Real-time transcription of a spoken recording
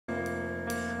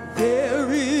There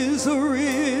is a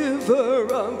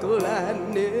river of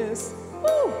gladness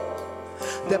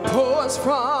that pours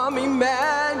from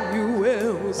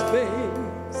Emmanuel's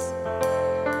veins.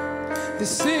 The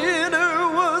sinner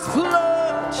was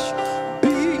plunged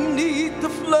beneath the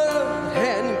flood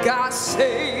and got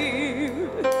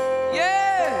saved.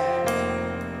 Yeah.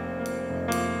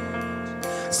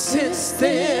 Since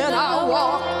then I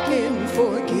walk in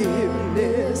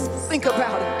forgiveness. Think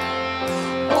about it.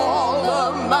 All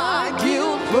of my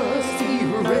guilt was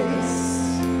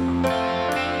erased.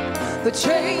 The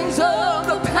chains of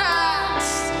the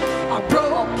past are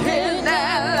broken.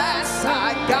 At last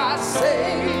I got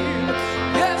saved.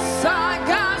 Yes, I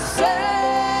got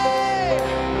saved.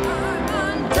 I'm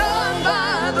undone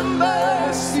by the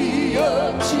mercy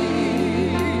of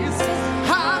Jesus.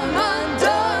 I'm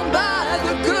undone by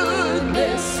the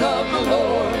goodness of the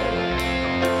Lord.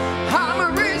 I'm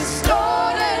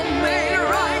restored and made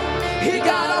right. He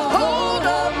got a hold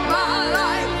of my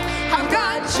life. I've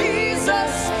got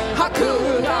Jesus. How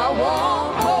could I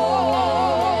want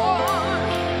more?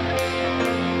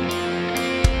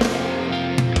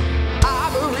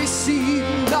 I've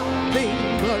received nothing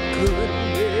but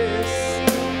goodness.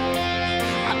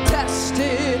 I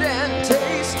tasted and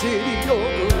tasted your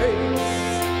grace.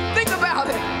 Think about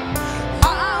it.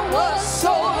 I was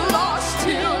so lost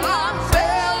till I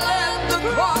fell at the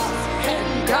cross and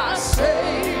got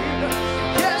saved.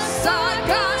 Yes, I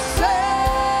got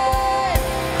saved.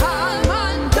 I'm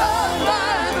undone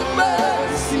by the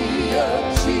mercy of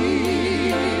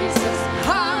Jesus.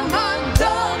 I'm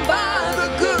undone by the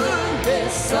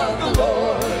goodness of the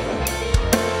Lord.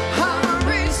 I'm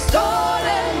restored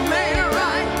and made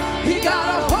right. He got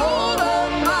a hold of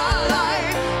my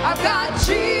life. I've got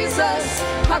Jesus.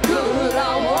 How could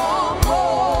I want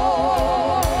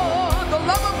more? The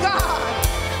love of God.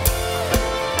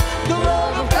 The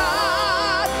love of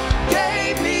God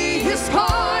gave me his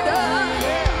pardon.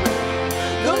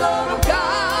 The love of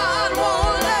God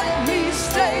won't let me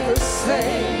stay the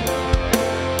same.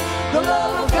 The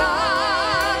love of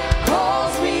God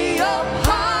calls me up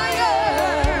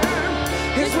higher.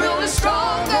 His will is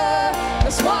stronger.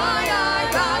 That's why I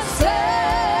got saved.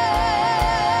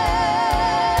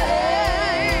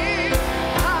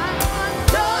 I'm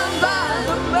undone by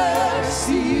the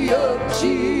mercy of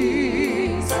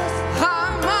Jesus.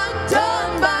 I'm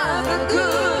undone by the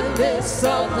goodness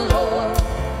of the Lord.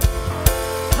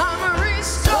 I'm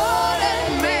restored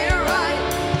and made right.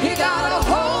 He got a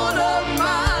hold of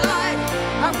my life.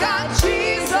 I've got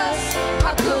Jesus.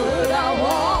 How could I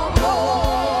want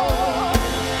more?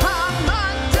 I'm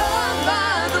undone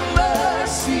by the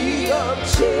mercy of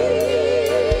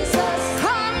Jesus.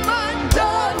 I'm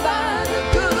undone by the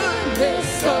goodness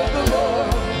of the Lord.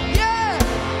 Yeah.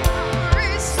 I'm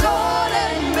restored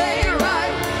and made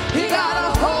right. He got a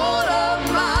hold of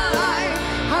my life.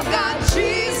 I've got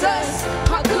Jesus.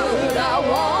 How could I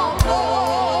want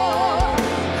more?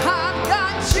 I've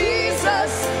got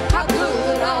Jesus. How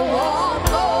could I want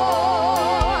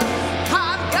more?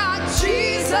 I've got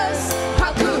Jesus.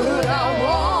 How could I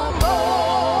want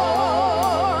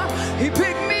more? He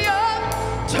picked me up,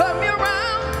 turned me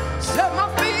around, set my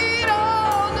feet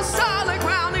on the solid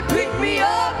ground. He picked me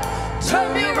up,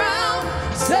 turned me around,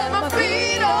 set my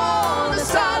feet on the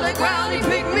solid ground. He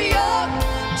picked me up,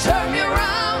 turned me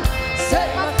around,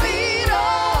 set my feet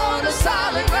on the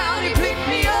solid ground. He picked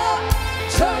me up,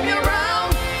 turned me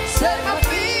around, set my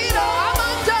feet on. I'm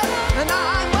undone, and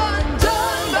I'm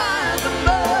undone by the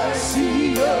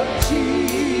mercy of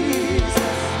Jesus.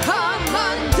 I'm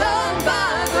undone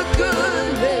by the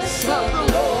goodness of the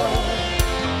Lord.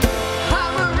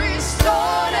 I'm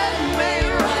restored and made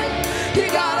right. He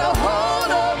got a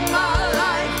hold of my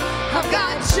life. I've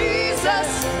got Jesus.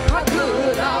 How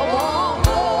could I want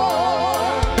more?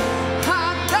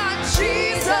 I've got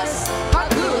Jesus. How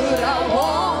could I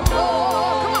want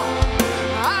more? Come on.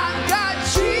 I've got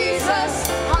Jesus.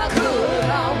 How could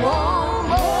I want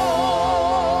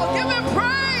more? Give him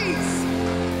praise.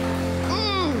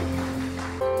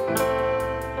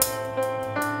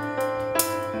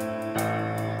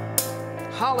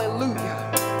 Hallelujah.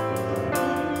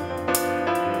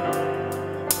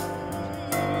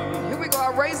 Here we go. I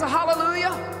raise a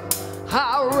hallelujah.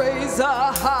 I raise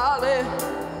a hallelujah.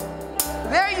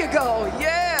 There you go.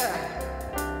 Yeah.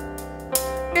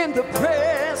 In the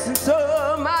presence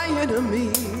of my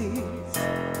enemies,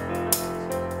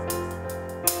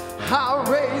 I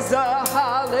raise a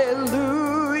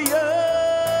hallelujah.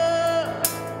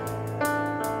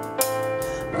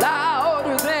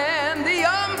 Louder than the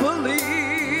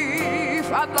unbelief.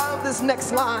 I love this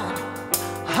next line.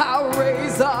 I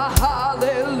raise a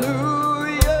hallelujah.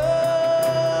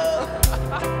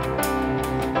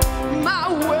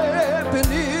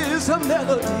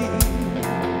 melody.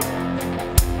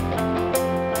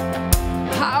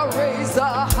 I raise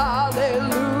a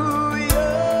hallelujah.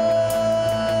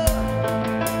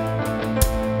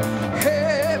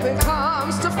 Heaven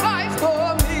comes to fight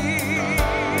for me.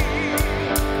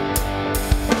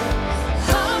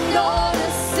 I'm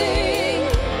gonna sing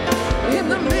in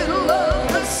the middle of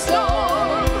the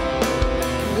storm.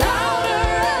 Louder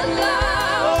and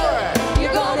louder,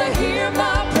 you're gonna hear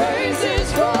my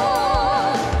praises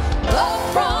roar. Up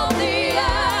from the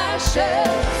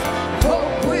ashes,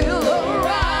 hope will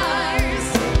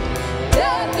arise.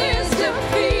 Death is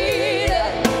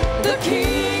defeated, the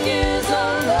King is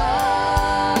alive.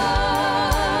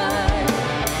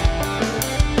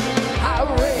 I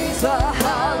raise a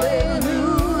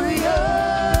hallelujah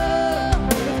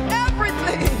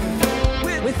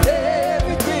with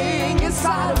everything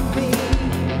inside of me.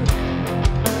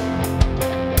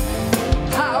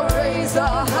 I raise a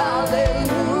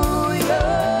hallelujah.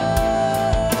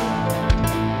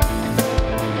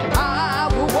 I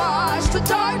will watch the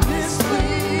darkness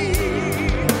flee.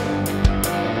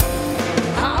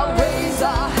 I raise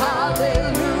a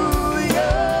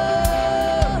hallelujah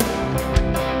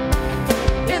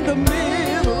in the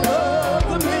middle of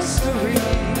the mystery.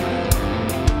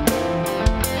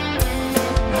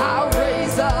 I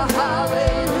raise a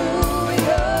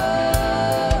hallelujah.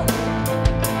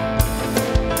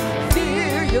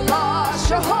 Fear you lost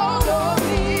your hold on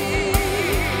me.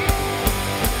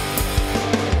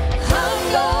 I'm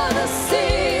gonna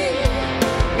sing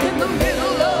in the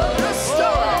middle of the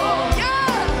storm.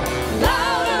 Yeah.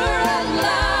 Louder and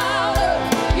louder,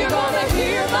 you're gonna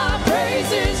hear my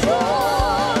praises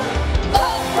roar.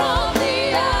 Up from the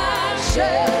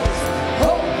ashes,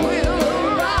 hope will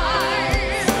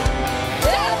arise.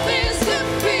 Death is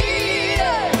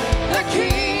defeated, the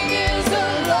King is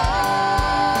alive.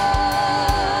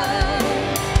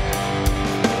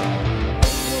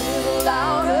 Sing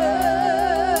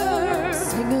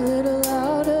a little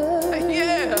louder.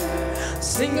 Yeah.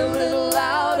 Sing a little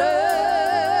louder.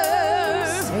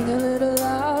 Sing a little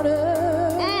louder.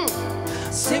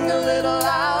 Sing a little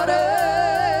louder.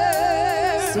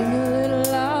 Sing a little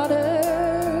louder.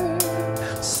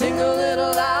 Sing a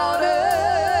little louder.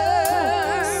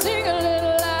 Sing a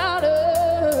little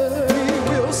louder.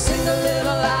 We will sing a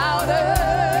little louder.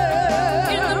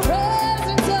 In the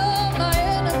presence of my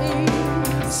enemy.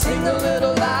 Sing a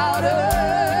little louder.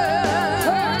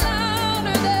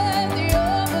 Louder than the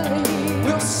unbelief.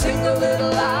 We'll sing a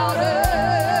little louder.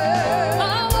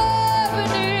 My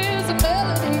weapon is a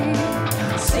melody.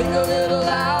 Sing a little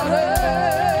louder.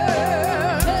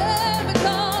 Heaven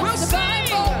comes to fight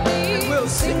for me. We'll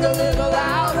sing a little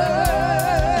louder.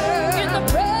 In the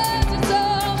presence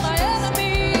of my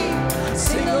enemy.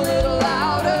 Sing a little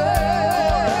louder.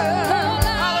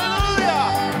 Hallelujah.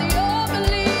 The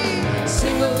unbelief.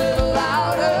 Sing a little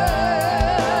louder.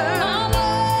 My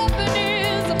weapon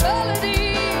is a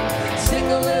melody. Sing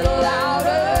a little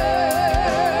louder.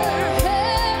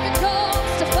 Heaven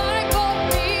comes to fight for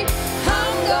me.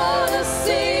 I'm gonna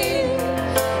sing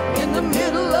in the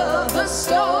middle of the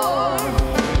storm.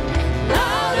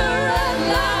 Louder and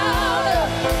louder,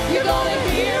 you're gonna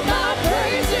hear my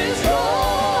praises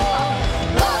roar.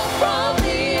 Up from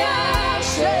the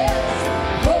ashes,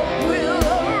 hope will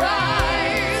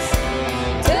arise.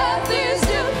 Death is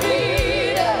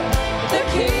defeated, the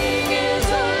King is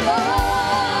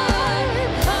alive.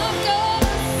 I'm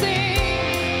gonna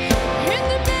sing in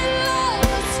the middle of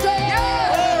the storm.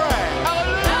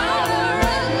 Louder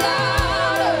and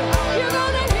louder, you're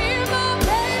gonna hear my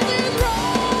praises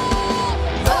roar.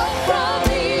 Up from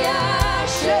the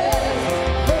ashes,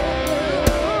 hope will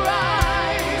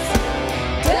arise.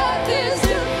 Death is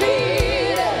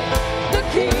defeated, the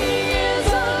King is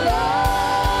alive.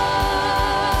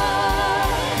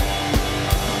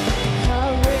 I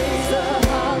raise a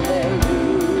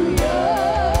hallelujah.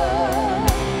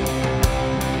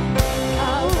 I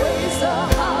raise a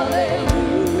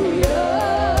hallelujah.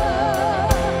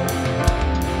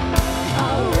 I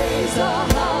raise a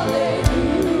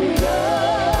hallelujah.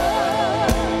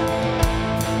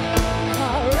 I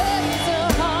raise a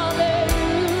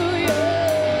hallelujah.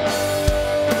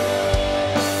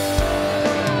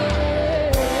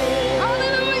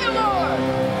 Hallelujah, Lord.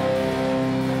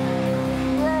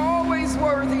 You're always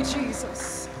worthy,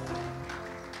 Jesus.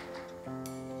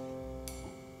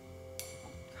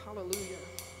 Hallelujah.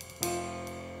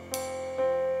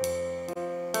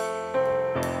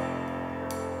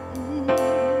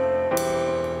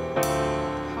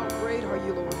 How great are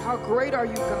you, Lord? How great are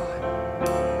you,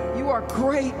 God? You are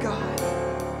great, God.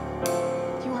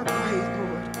 You are great,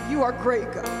 Lord. You are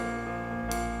great, God.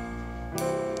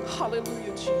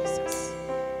 Hallelujah, Jesus.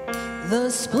 the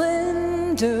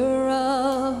splendor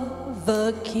of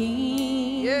a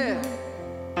king. Yeah.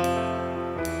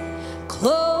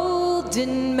 Clothed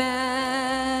in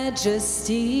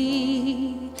majesty,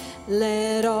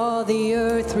 let all the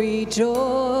earth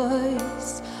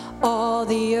rejoice, all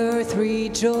the earth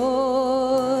rejoice.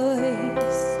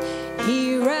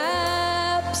 He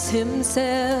wraps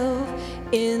himself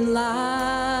in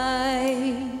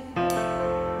light,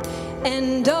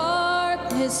 and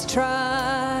darkness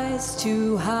tries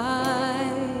to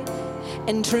hide,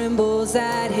 and trembles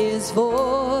at his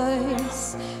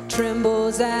voice,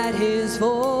 trembles at his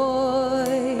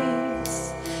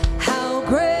voice. How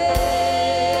great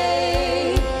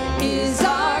is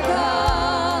our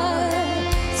God.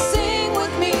 Sing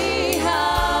with me,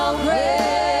 how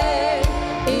great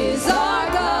is our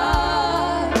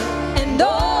God. And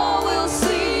all will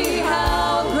see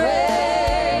how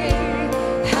great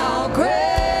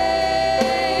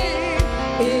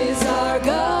is our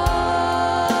God.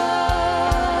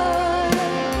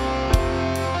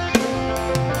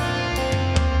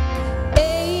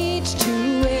 Age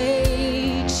to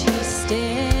age he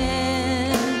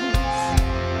stands,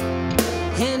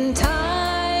 and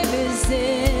time is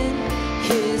in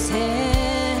his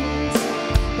hands,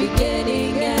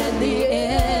 beginning and the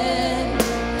end,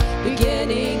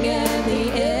 beginning and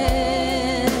the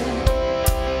end.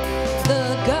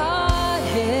 The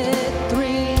Godhead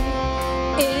three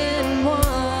in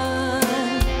one,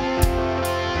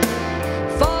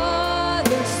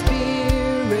 Father,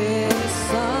 Spirit,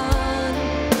 Son,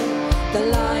 the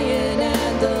Lion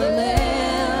and the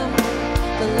Lamb,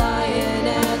 the Lion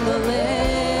and the Lamb.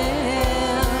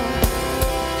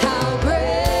 How great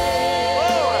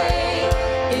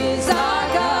is our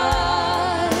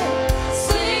God.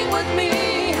 Sing with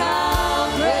me, how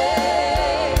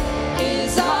great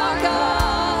is our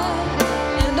God.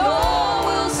 And all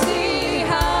will see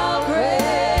how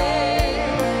great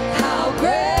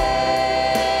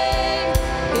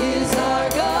is our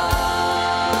God.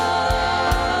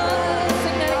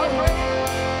 Sing that again.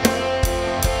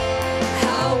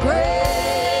 How great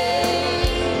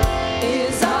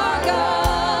is our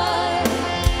God.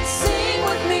 Sing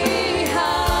with me,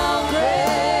 how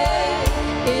great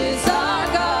is our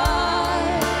God.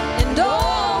 And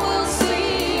all will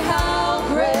see how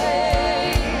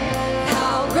great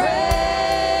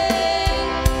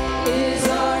is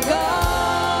our God.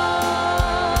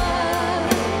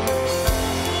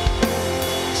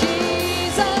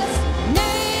 Jesus,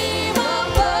 name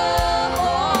above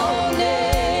all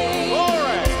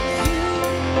names.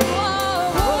 You are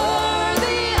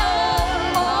worthy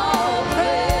of all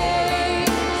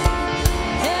praise,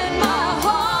 and my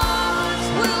heart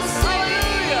will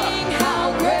sing how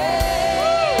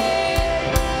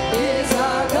great is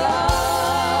our God.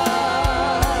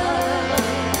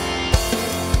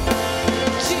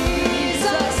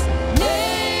 Jesus,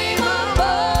 name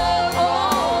above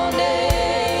all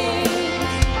names,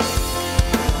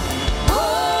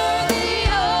 worthy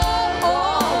of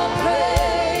all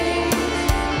praise,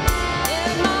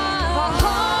 and my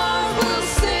heart will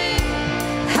sing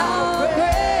how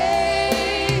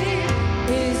great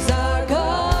is our God.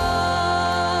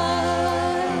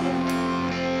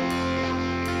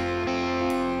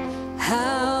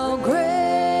 How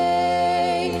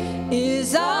great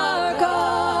is our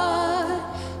God.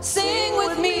 Sing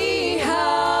with me,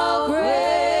 how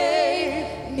great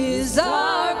is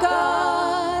our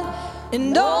God.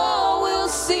 And all will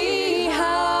see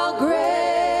how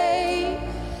great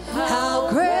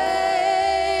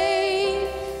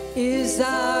is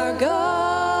our God.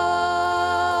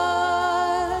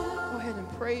 Go ahead and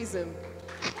praise him.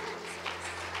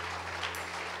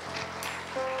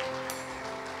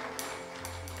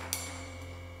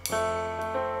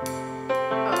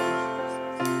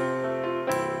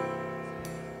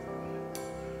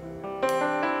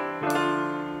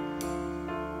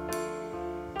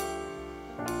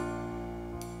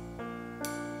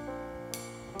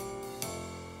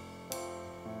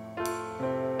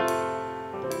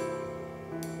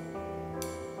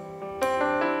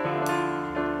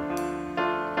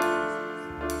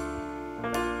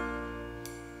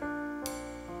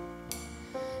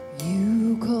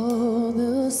 You call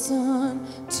the sun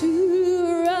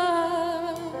to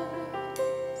rise,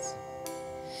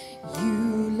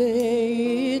 you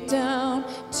lay it down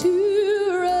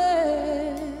to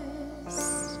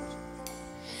rest.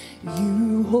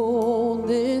 You hold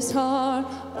this heart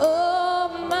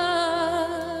of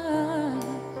mine,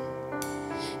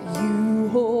 you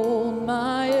hold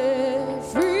my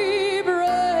every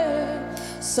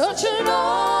breath. Such an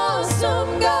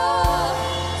awesome God,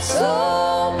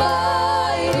 so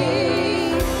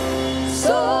mighty,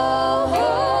 so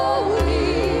holy.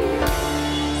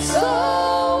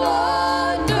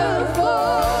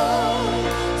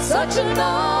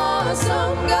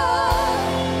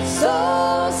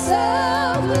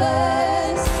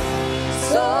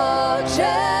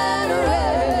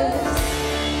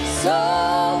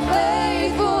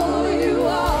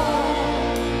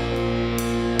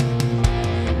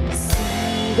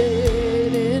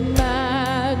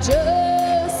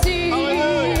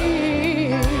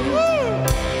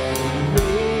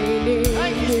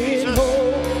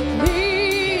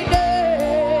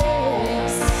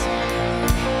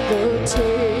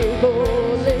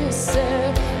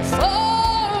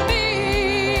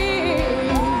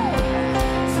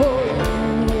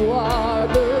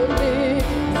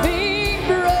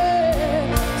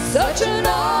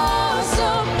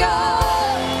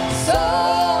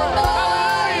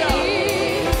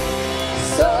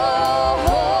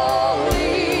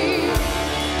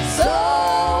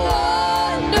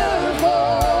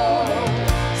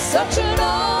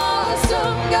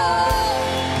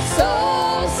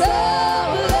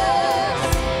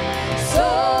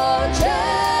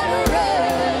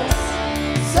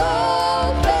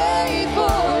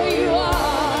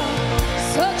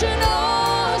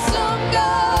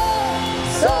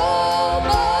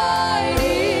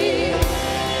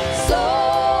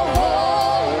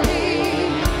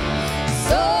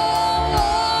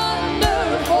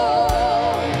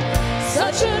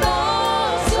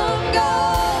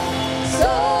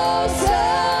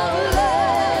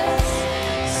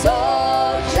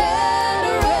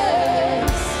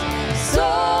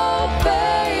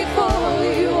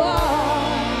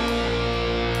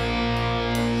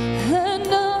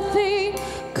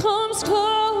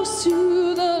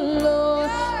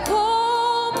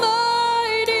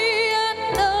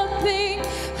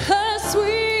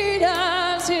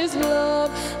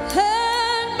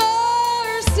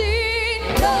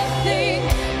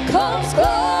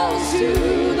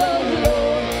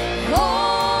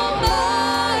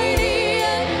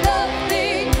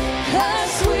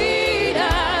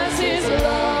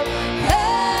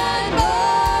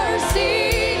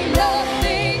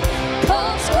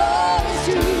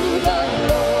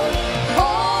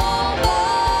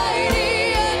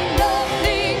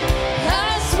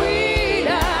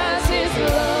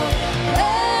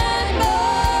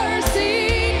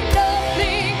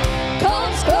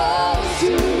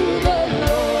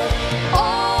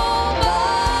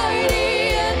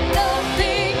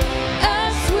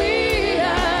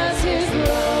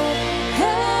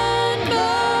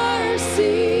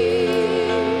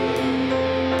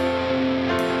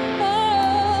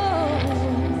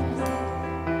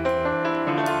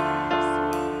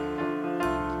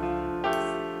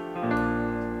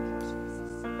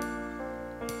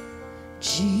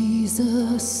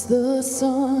 Jesus, the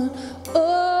Son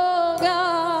of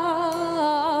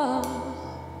God,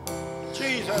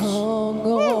 Jesus. hung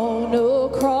on a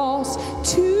cross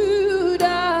to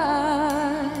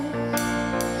die,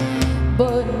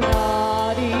 but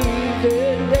not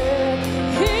even death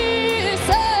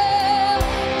himself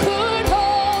could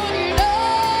hold you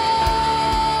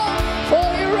down,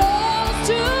 for he rose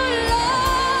to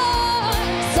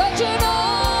life. Such an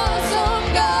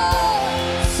awesome God,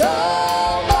 so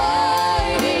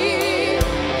mighty,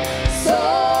 so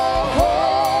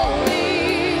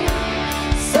holy,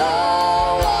 so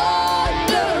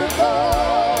wonderful.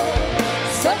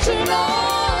 Such an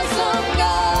awesome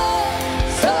God,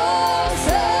 so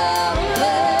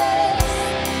selfless,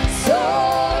 so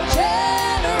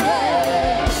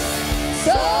generous, so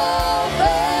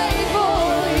faithful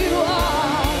you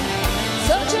are.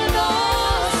 Such an awesome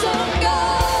God, so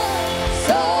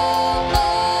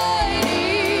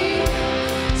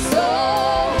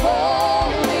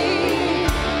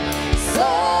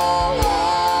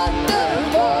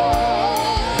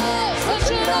mighty,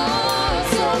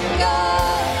 so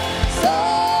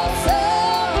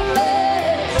holy,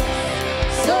 so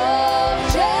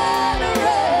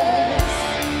wonderful.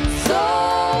 Such an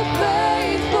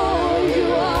awesome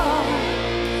God,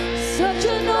 so selfless, so generous, so faithful you are. Such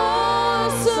an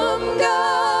awesome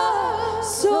God,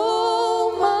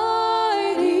 so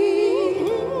mighty,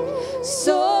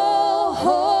 so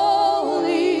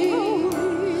holy,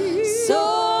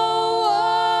 so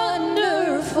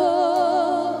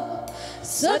wonderful.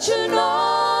 Such an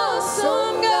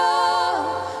awesome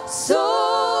God,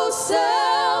 so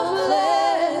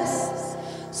selfless,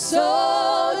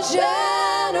 so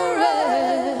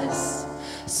generous,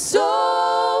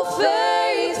 so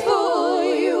faithful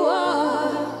you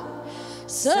are.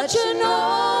 Such an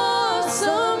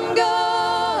awesome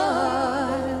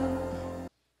God.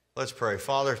 Let's pray.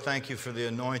 Father, thank you for the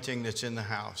anointing that's in the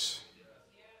house.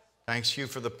 Thanks you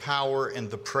for the power and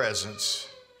the presence.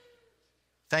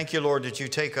 Thank you, Lord, that you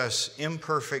take us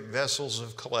imperfect vessels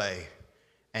of clay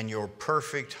and your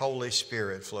perfect Holy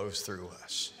Spirit flows through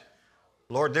us.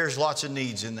 Lord, there's lots of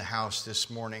needs in the house this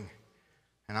morning.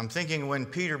 And I'm thinking when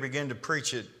Peter began to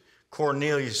preach at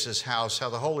Cornelius' house, how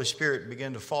the Holy Spirit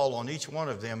began to fall on each one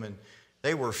of them, and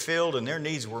they were filled and their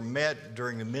needs were met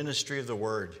during the ministry of the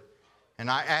Word. And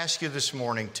I ask you this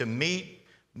morning to meet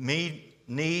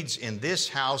needs in this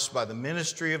house by the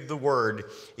ministry of the Word,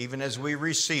 even as we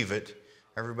receive it.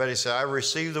 Everybody say, I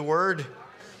receive the Word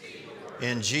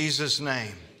in Jesus'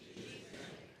 name.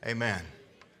 Amen.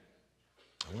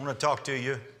 I want to talk to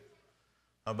you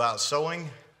about sowing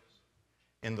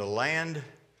in the land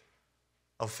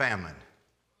of famine.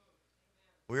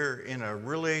 We're in a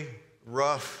really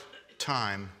rough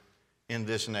time in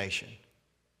this nation.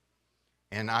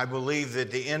 And I believe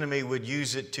that the enemy would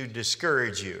use it to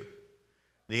discourage you.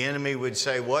 The enemy would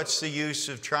say, what's the use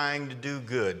of trying to do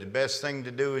good? The best thing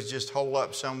to do is just hole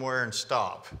up somewhere and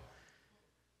stop.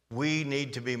 We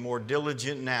need to be more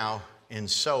diligent now in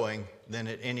sowing than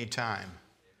at any time.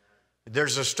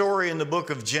 There's a story in the book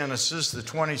of Genesis, the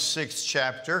 26th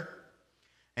chapter,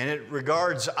 and it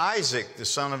regards Isaac, the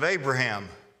son of Abraham. It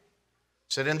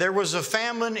said, and there was a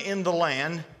famine in the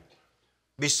land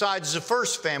besides the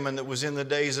first famine that was in the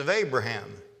days of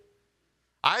Abraham.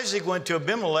 Isaac went to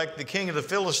Abimelech, the king of the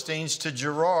Philistines, to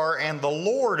Gerar, and the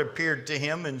Lord appeared to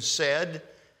him and said,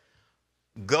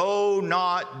 go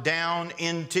not down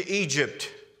into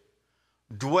Egypt.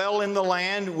 Dwell in the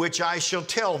land which I shall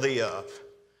tell thee of.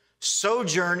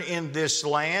 Sojourn in this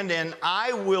land, and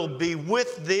I will be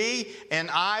with thee, and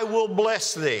I will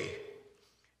bless thee.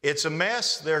 It's a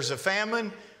mess. There's a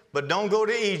famine, but don't go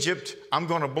to Egypt. I'm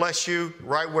going to bless you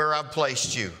right where I've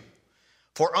placed you.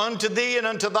 For unto thee and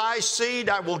unto thy seed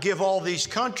I will give all these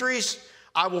countries.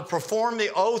 I will perform the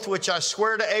oath which I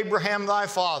swear to Abraham thy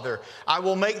father. I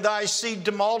will make thy seed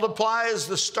to multiply as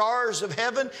the stars of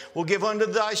heaven. Will give unto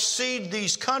thy seed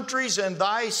these countries, and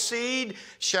thy seed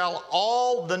shall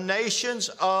all the nations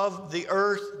of the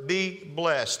earth be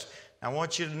blessed. I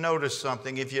want you to notice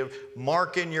something. If you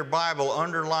mark in your Bible,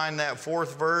 underline that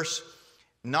fourth verse.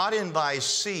 Not in thy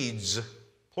seeds,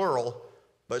 plural,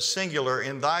 but singular,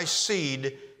 in thy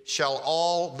seed shall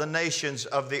all the nations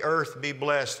of the earth be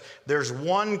blessed. There's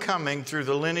one coming through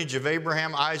the lineage of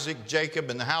Abraham, Isaac, Jacob,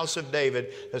 and the house of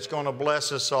David that's going to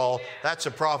bless us all. That's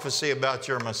a prophecy about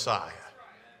your Messiah.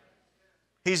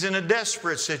 He's in a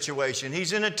desperate situation.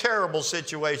 He's in a terrible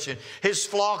situation. His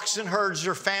flocks and herds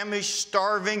are famished,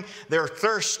 starving, they're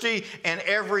thirsty, and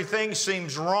everything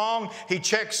seems wrong. He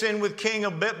checks in with King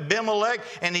Abimelech,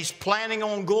 and he's planning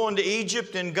on going to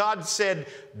Egypt, and God said,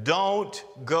 don't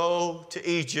go to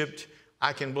Egypt.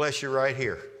 I can bless you right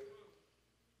here.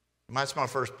 That's my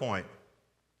first point.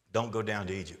 Don't go down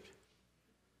to Egypt.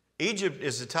 Egypt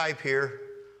is the type here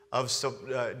of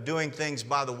doing things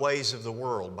by the ways of the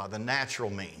world, by the natural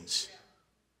means.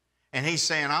 And he's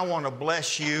saying, I want to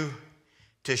bless you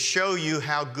to show you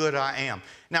how good I am.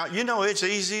 Now, you know it's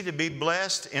easy to be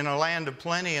blessed in a land of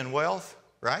plenty and wealth,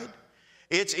 right?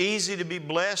 It's easy to be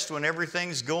blessed when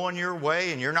everything's going your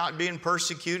way and you're not being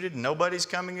persecuted and nobody's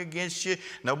coming against you.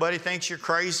 Nobody thinks you're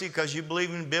crazy because you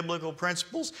believe in biblical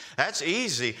principles. That's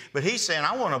easy. But he's saying,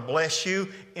 I want to bless you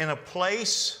in a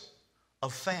place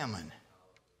of famine.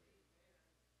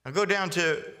 Now go down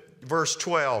to verse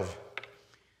 12.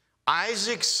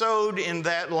 Isaac sowed in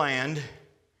that land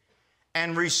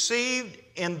and received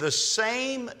in the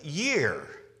same year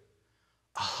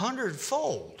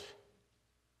 100-fold.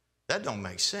 That don't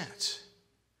make sense.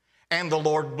 And the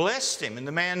Lord blessed him, and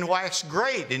the man waxed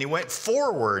great, and he went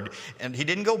forward. And he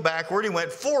didn't go backward, he went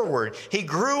forward. He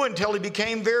grew until he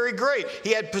became very great.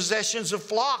 He had possessions of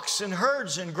flocks and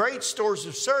herds and great stores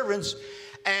of servants,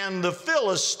 and the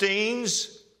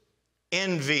Philistines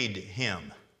envied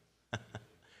him.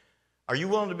 Are you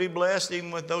willing to be blessed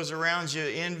even with those around you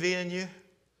envying you?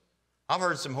 I've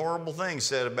heard some horrible things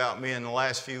said about me in the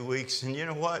last few weeks, and you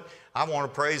know what? I want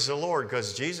to praise the Lord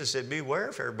because Jesus said, beware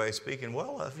if everybody's speaking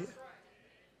well of you.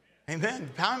 Amen.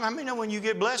 I mean, when you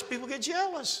get blessed, people get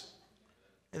jealous.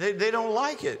 They don't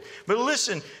like it. But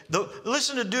listen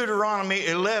to Deuteronomy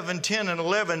 11, 10 and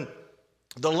 11.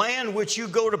 The land which you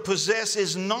go to possess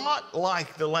is not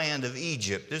like the land of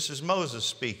Egypt. This is Moses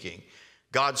speaking.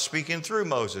 God speaking through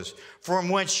Moses. From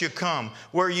whence you come,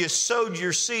 where you sowed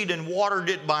your seed and watered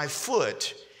it by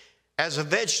foot as a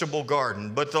vegetable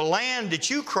garden. But the land that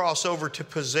you cross over to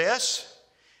possess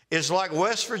is like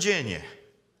West Virginia.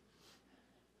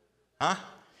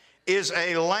 Is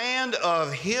a land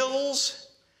of hills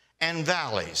and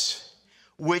valleys,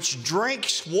 which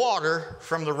drinks water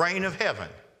from the rain of heaven.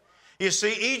 You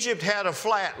see, Egypt had a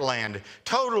flat land,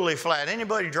 totally flat.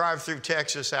 Anybody drive through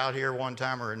Texas out here one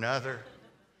time or another?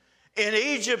 In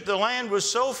Egypt, the land was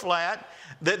so flat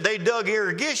that they dug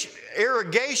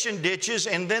irrigation ditches,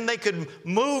 and then they could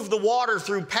move the water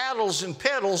through paddles and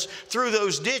pedals through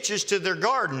those ditches to their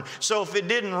garden. So if it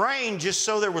didn't rain, just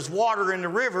so there was water in the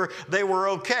river, they were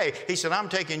okay. He said, I'm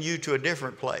taking you to a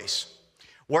different place.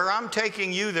 Where I'm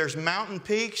taking you, there's mountain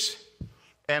peaks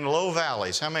and low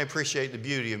valleys. How many appreciate the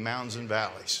beauty of mountains and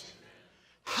valleys?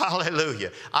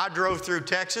 Hallelujah. I drove through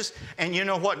Texas, and you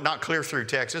know what? Not clear through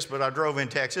Texas, but I drove in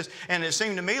Texas, and it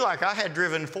seemed to me like I had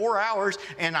driven 4 hours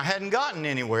and I hadn't gotten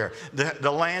anywhere.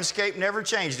 The landscape never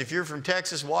changed. If you're from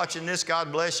Texas watching this,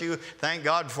 God bless you. Thank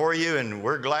God for you, and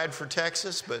we're glad for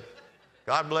Texas, but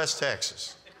God bless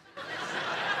Texas.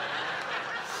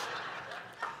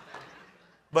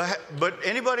 But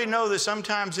anybody know that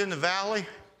sometimes in the valley,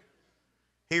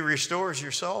 He restores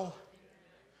your soul?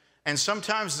 And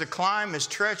sometimes the climb is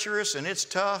treacherous and it's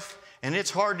tough and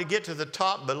it's hard to get to the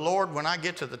top. But Lord, when I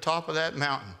get to the top of that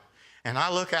mountain and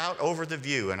I look out over the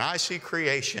view and I see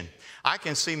creation, I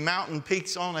can see mountain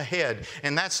peaks on ahead.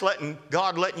 And that's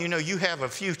God letting you know you have a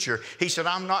future. He said,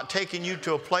 I'm not taking you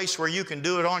to a place where you can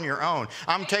do it on your own.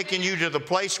 I'm taking you to the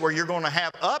place where you're going to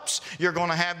have ups, you're going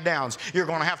to have downs. You're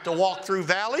going to have to walk through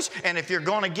valleys. And if you're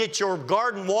going to get your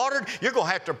garden watered, you're going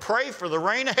to have to pray for the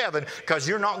rain of heaven because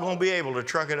you're not going to be able to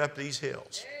truck it up these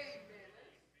hills.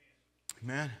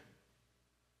 Amen.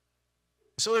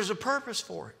 So there's a purpose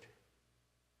for it.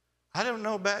 I don't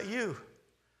know about you,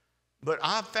 but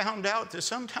I've found out that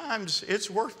sometimes it's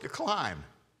worth the climb.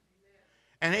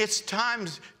 And it's time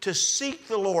to seek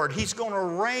the Lord. He's going to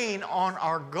rain on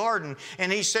our garden. And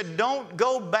He said, don't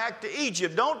go back to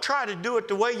Egypt. Don't try to do it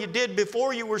the way you did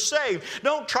before you were saved.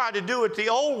 Don't try to do it the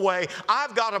old way.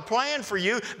 I've got a plan for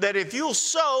you that if you'll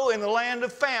sow in the land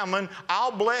of famine,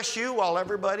 I'll bless you while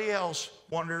everybody else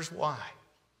wonders why.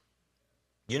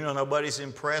 You know, nobody's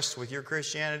impressed with your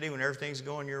Christianity when everything's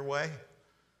going your way.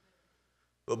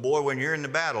 But boy, when you're in the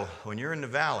battle, when you're in the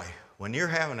valley, when you're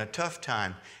having a tough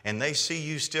time and they see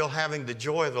you still having the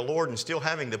joy of the Lord and still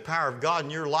having the power of God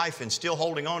in your life and still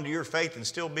holding on to your faith and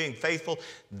still being faithful,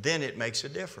 then it makes a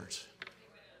difference.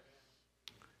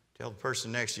 Tell the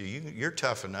person next to you, you're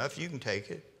tough enough, you can take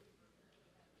it.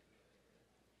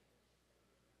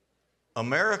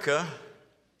 America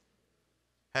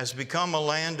has become a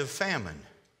land of famine.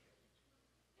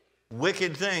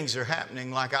 Wicked things are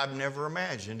happening like I've never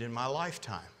imagined in my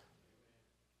lifetime.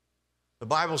 The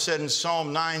Bible said in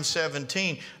Psalm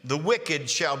 9:17, the wicked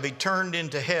shall be turned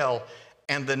into hell,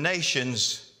 and the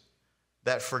nations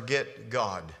that forget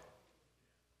God.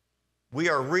 We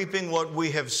are reaping what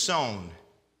we have sown.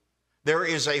 There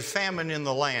is a famine in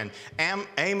the land.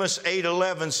 Amos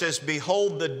 8:11 says,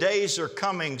 behold, the days are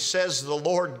coming, says the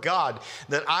Lord God,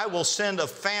 that I will send a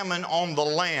famine on the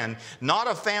land, not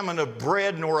a famine of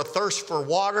bread nor a thirst for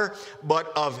water,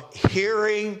 but of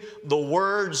hearing the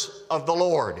words of the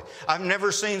Lord. I've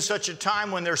never seen such a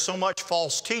time when there's so much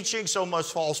false teaching, so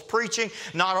much false preaching.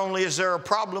 Not only is there a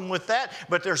problem with that,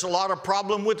 but there's a lot of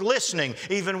problem with listening,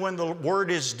 even when the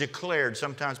word is declared.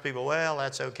 Sometimes people, well,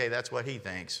 that's okay, that's what he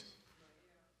thinks.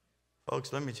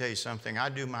 Folks, let me tell you something. I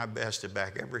do my best to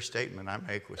back every statement I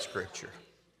make with Scripture.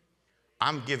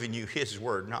 I'm giving you His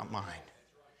word, not mine.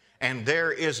 And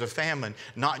there is a famine,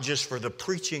 not just for the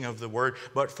preaching of the word,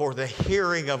 but for the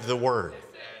hearing of the word.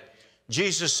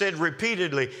 Jesus said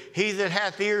repeatedly, he that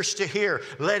hath ears to hear,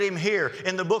 let him hear.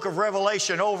 In the book of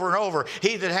Revelation over and over,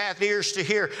 he that hath ears to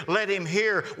hear, let him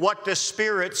hear what the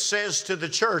Spirit says to the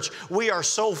church. We are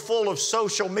so full of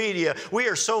social media. We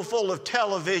are so full of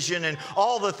television and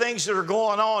all the things that are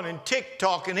going on in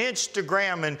TikTok and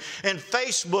Instagram and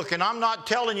Facebook. And I'm not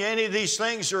telling you any of these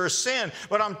things are a sin,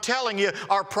 but I'm telling you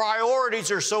our priorities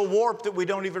are so warped that we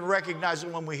don't even recognize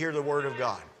it when we hear the Word of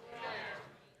God.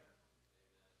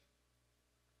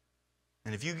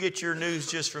 And if you get your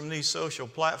news just from these social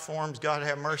platforms, God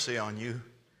have mercy on you,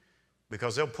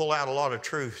 because they'll pull out a lot of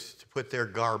truth to put their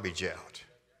garbage out.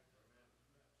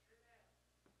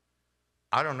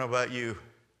 I don't know about you,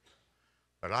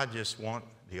 but I just want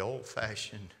the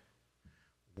old-fashioned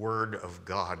Word of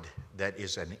God that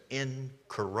is an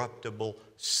incorruptible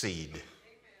seed.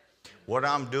 What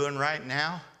I'm doing right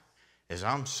now is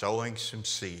I'm sowing some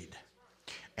seed,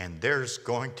 and there's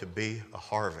going to be a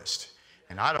harvest.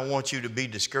 And I don't want you to be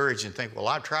discouraged and think, well,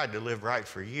 I tried to live right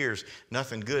for years.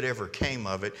 Nothing good ever came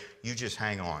of it. You just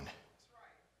hang on.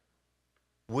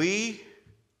 We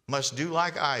must do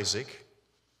like Isaac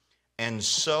and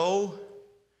sow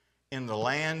in the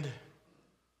land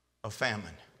of famine.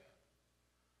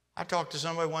 I talked to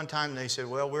somebody one time and they said,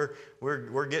 well,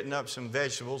 we're getting up some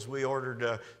vegetables. We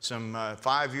ordered some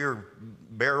 5-year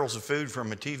barrels of food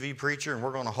from a TV preacher, and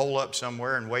we're going to hole up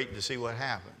somewhere and wait to see what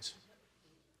happens.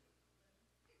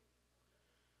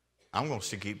 I'm going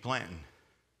to keep planting.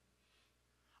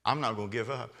 I'm not going to give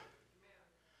up.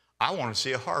 I want to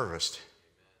see a harvest.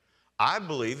 I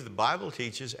believe the Bible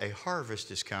teaches a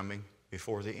harvest is coming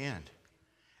before the end.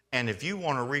 And if you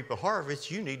want to reap a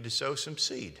harvest, you need to sow some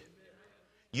seed.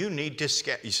 You need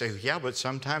to you say, yeah, but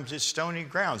sometimes it's stony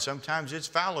ground. Sometimes it's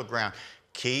fallow ground.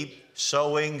 Keep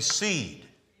sowing seed.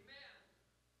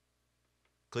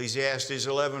 Ecclesiastes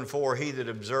 11:4, he that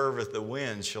observeth the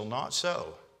wind shall not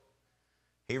sow.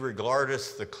 He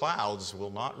regardeth the clouds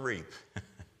will not reap.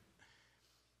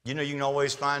 You know, you can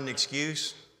always find an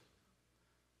excuse.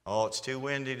 Oh, it's too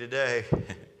windy today.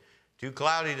 Too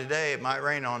cloudy today. It might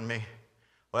rain on me.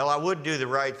 Well, I would do the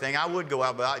right thing. I would go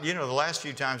out. But, you know, the last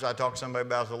few times I talked to somebody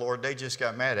about the Lord, they just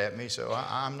got mad at me. So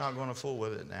I'm not going to fool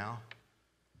with it now.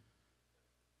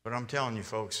 But I'm telling you,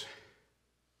 folks,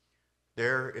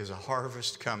 there is a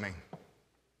harvest coming.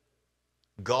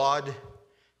 God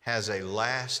has a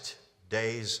last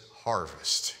day's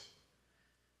harvest.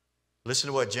 Listen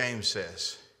to what James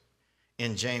says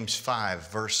in James 5,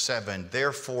 verse 7.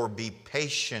 Therefore be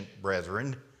patient,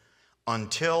 brethren,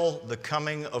 until the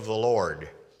coming of the Lord.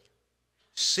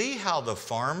 See how the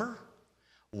farmer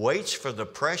waits for the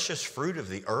precious fruit of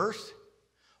the earth,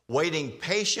 waiting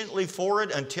patiently for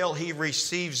it until he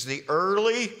receives the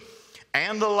early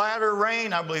and the latter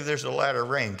rain. I believe there's a latter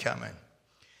rain coming.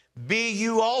 Be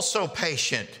you also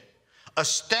patient.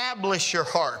 Establish your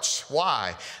hearts.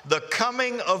 Why? The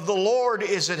coming of the Lord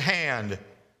is at hand.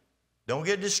 Don't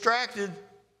get distracted.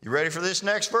 You ready for this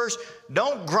next verse?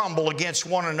 Don't grumble against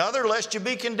one another, lest you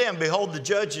be condemned. Behold, the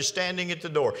judge is standing at the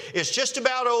door. It's just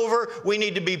about over. We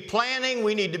need to be planting,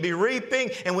 we need to be reaping,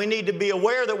 and we need to be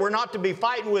aware that we're not to be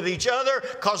fighting with each other,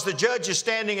 because the judge is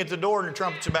standing at the door and the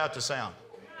trumpet's about to sound.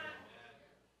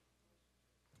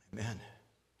 Amen.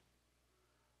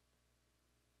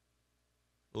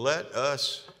 Let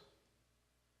us,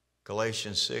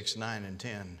 Galatians 6, 9, and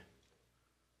 10,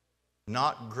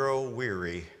 not grow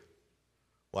weary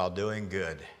while doing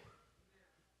good.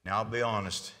 Now, I'll be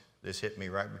honest, this hit me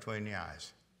right between the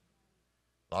eyes.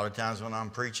 A lot of times when I'm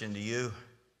preaching to you,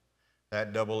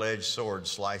 that double-edged sword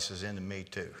slices into me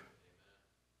too.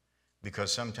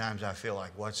 Because sometimes I feel like,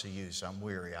 what's the use? I'm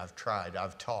weary. I've tried.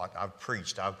 I've taught. I've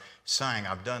preached. I've sang.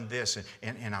 I've done this.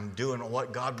 And I'm doing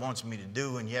what God wants me to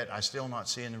do, and yet I'm still not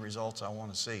seeing the results I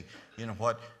want to see. You know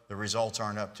what? The results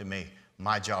aren't up to me.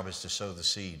 My job is to sow the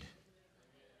seed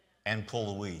and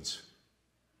pull the weeds.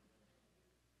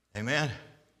 Amen?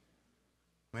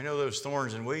 We know those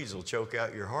thorns and weeds will choke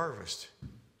out your harvest.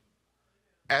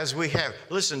 as we have.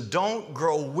 Listen, don't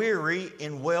grow weary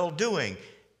in well-doing.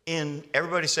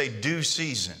 Everybody say due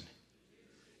season.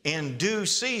 In due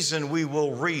season we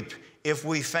will reap if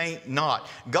we faint not.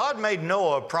 God made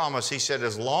Noah a promise. He said,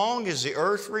 as long as the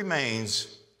earth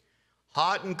remains,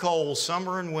 hot and cold,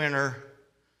 summer and winter,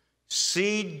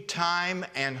 seed time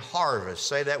and harvest.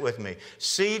 Say that with me.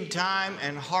 Seed time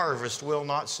and harvest will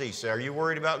not cease. Are you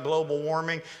worried about global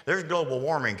warming? There's global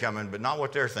warming coming, but not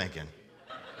what they're thinking.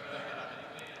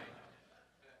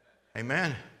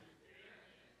 Amen.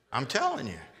 I'm telling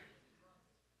you.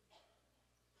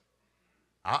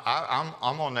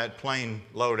 I'm on that plane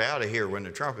load out of here when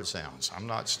the trumpet sounds. I'm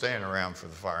not staying around for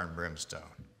the fire and brimstone.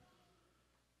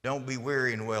 Don't be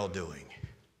weary in well-doing.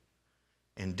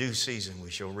 In due season we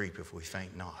shall reap if we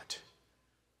faint not.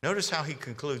 Notice how he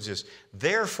concludes this.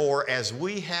 Therefore, as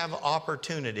we have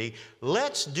opportunity,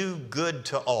 let's do good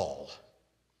to all,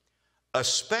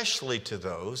 especially to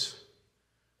those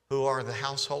who are the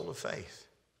household of faith.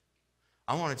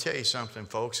 I want to tell you something,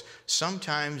 folks.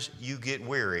 Sometimes you get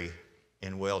weary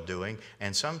in well-doing,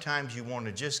 and sometimes you want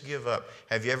to just give up.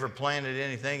 Have you ever planted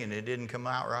anything and it didn't come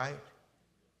out right?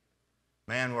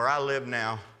 Man, where I live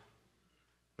now,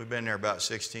 we've been there about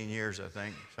 16 years, I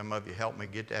think. Some of you helped me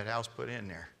get that house put in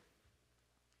there.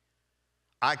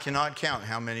 I cannot count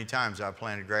how many times I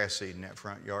planted grass seed in that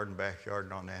front yard and backyard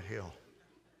and on that hill.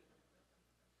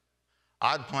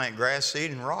 I'd plant grass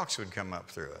seed and rocks would come up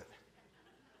through it.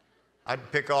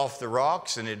 I'd pick off the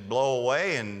rocks and it'd blow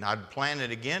away, and I'd plant it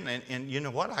again. And you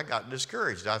know what? I got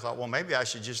discouraged. I thought, well, maybe I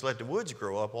should just let the woods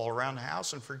grow up all around the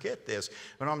house and forget this.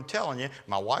 But I'm telling you,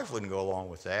 my wife wouldn't go along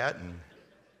with that.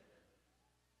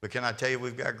 But can I tell you,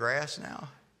 we've got grass now?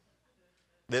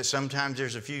 That sometimes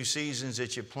there's a few seasons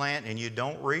that you plant and you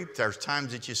don't reap. There's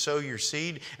times that you sow your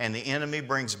seed and the enemy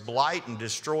brings blight and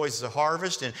destroys the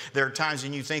harvest. And there are times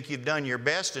when you think you've done your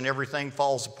best and everything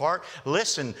falls apart.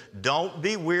 Listen, don't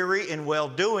be weary in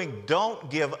well-doing. Don't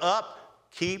give up.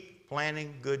 Keep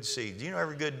planting good seeds. Do you know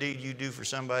every good deed you do for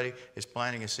somebody is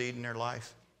planting a seed in their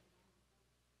life?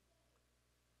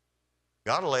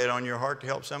 God will lay it on your heart to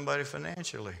help somebody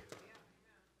financially.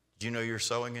 Did you know you're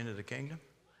sowing into the kingdom?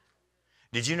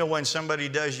 Did you know when somebody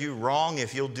does you wrong,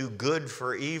 if you'll do good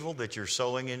for evil, that you're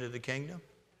sowing into the kingdom?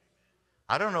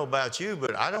 I don't know about you,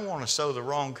 but I don't want to sow the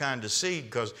wrong kind of seed,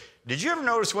 because did you ever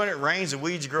notice when it rains, the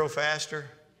weeds grow faster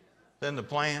than the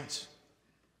plants?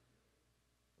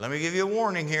 Let me give you a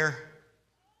warning here.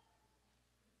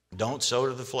 Don't sow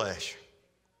to the flesh.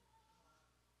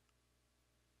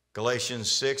 Galatians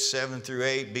 6, 7 through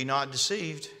 8, be not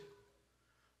deceived.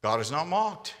 God is not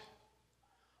mocked.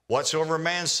 Whatsoever a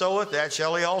man soweth, that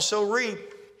shall he also reap.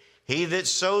 He that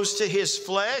sows to his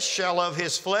flesh shall of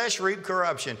his flesh reap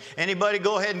corruption. Anybody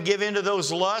go ahead and give into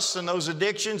those lusts and those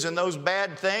addictions and those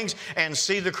bad things and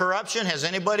see the corruption? Has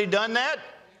anybody done that?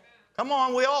 Come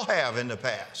on, we all have in the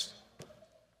past.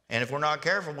 And if we're not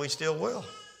careful, we still will.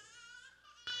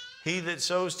 He that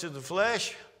sows to the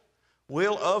flesh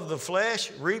will of the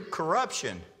flesh reap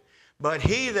corruption. But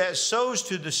he that sows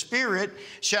to the Spirit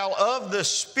shall of the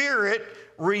Spirit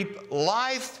reap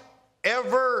life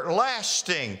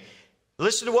everlasting.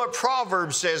 Listen to what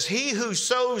Proverbs says. He who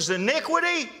sows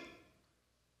iniquity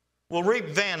will reap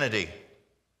vanity,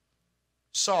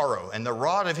 sorrow, and the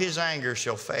rod of his anger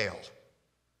shall fail.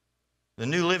 The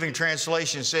New Living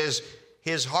Translation says,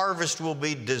 his harvest will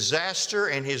be disaster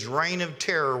and his reign of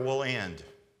terror will end.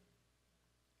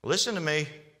 Listen to me.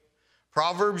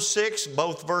 Proverbs 6,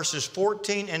 both verses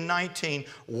 14 and 19,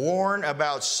 warn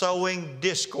about sowing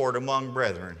discord among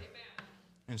brethren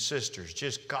and sisters,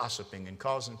 just gossiping and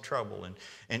causing trouble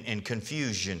and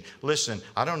confusion. Listen,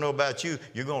 I don't know about you,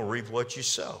 you're going to reap what you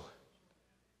sow.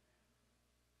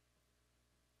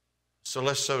 So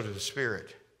let's sow to the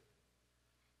Spirit.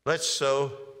 Let's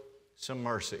sow some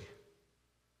mercy.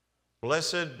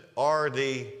 Blessed are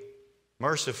the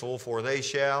merciful, for they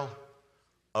shall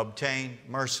obtain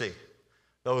mercy.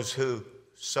 Those who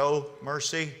sow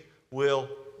mercy will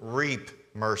reap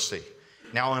mercy.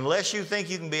 Now, unless you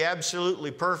think you can be absolutely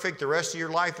perfect the rest of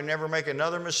your life and never make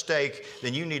another mistake,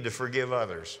 then you need to forgive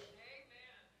others.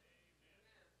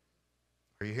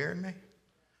 Are you hearing me?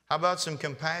 How about some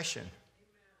compassion?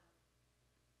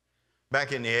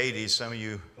 Back in the 80s, some of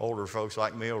you older folks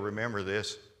like me will remember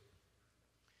this.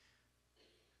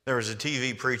 There was a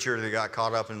TV preacher that got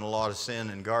caught up in a lot of sin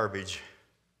and garbage.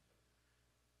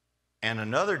 And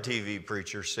another TV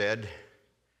preacher said,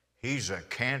 he's a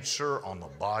cancer on the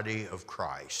body of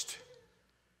Christ.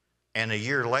 And a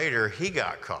year later, he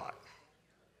got caught.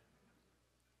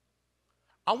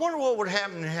 I wonder what would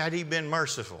happen had he been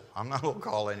merciful. I'm not going to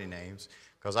call any names,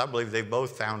 because I believe they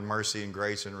both found mercy and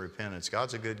grace and repentance.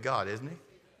 God's a good God, isn't he?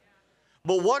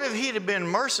 But what if he'd have been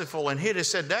merciful and he'd have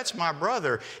said, that's my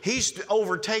brother. He's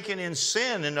overtaken in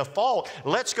sin and a fault.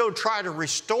 Let's go try to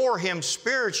restore him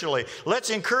spiritually.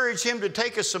 Let's encourage him to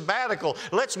take a sabbatical.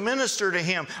 Let's minister to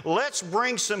him. Let's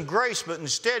bring some grace. But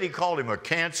instead he called him a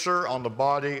cancer on the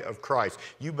body of Christ.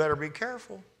 You better be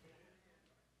careful.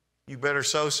 You better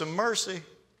show some mercy.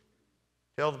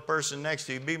 Tell the person next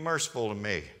to you, be merciful to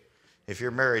me. If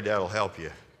you're married, that'll help you.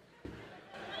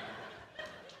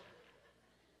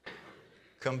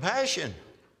 Compassion.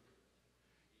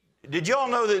 Did y'all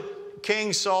know that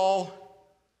King Saul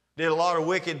did a lot of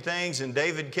wicked things and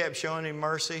David kept showing him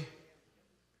mercy?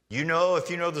 You know,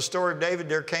 if you know the story of David,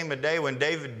 there came a day when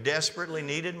David desperately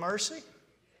needed mercy.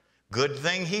 Good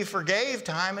thing he forgave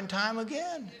time and time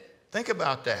again. Think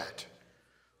about that.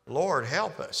 Lord,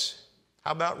 help us.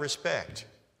 How about respect?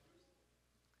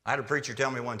 I had a preacher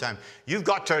tell me one time, you've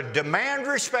got to demand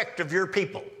respect of your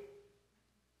people.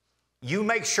 You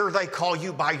make sure they call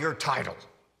you by your title.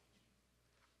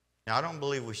 Now, I don't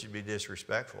believe we should be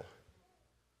disrespectful.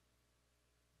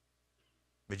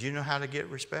 But you know how to get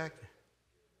respect?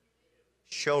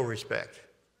 Show respect.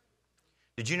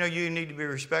 Did you know you need to be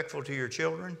respectful to your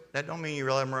children? That don't mean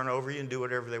you let them run over you and do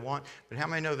whatever they want. But how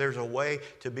many know there's a way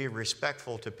to be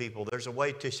respectful to people? There's a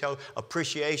way to show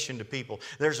appreciation to people.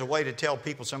 There's a way to tell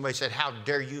people, somebody said, how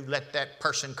dare you let that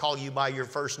person call you by your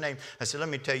first name? I said, let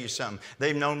me tell you something.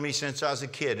 They've known me since I was a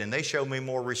kid, and they show me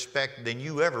more respect than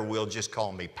you ever will just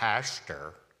call me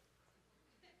pastor.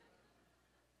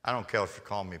 I don't care if you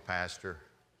call me pastor.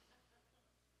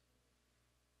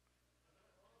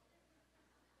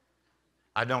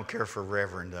 I don't care for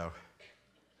reverend, though.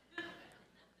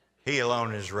 He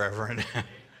alone is reverend.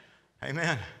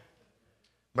 Amen.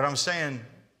 But I'm saying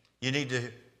you need to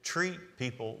treat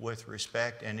people with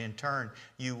respect, and in turn,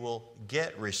 you will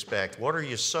get respect. What are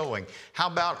you sowing? How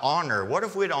about honor? What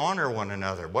if we'd honor one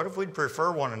another? What if we'd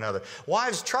prefer one another?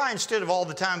 Wives, try instead of all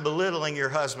the time belittling your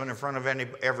husband in front of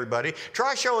everybody,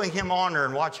 try showing him honor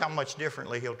and watch how much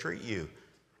differently he'll treat you.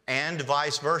 And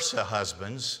vice versa,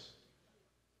 husbands.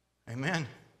 Amen.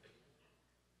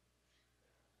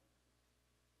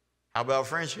 How about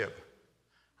friendship?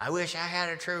 I wish I had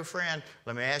a true friend.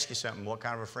 Let me ask you something. What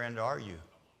kind of a friend are you?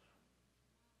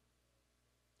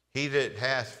 He that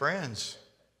hath friends,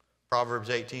 Proverbs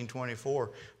 18:24,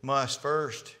 must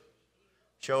first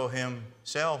show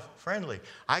himself friendly.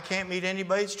 I can't meet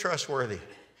anybody that's trustworthy.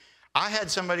 I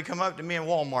had somebody come up to me in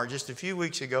Walmart just a few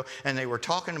weeks ago, and they were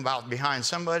talking about behind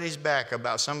somebody's back,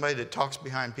 about somebody that talks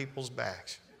behind people's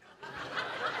backs.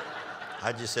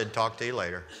 I just said, talk to you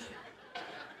later.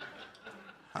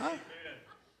 Huh?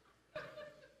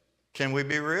 Can we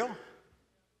be real?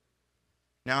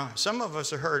 Now, some of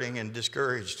us are hurting and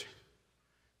discouraged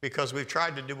because we've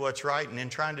tried to do what's right, and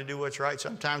in trying to do what's right,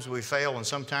 sometimes we fail and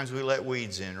sometimes we let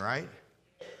weeds in, right?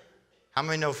 How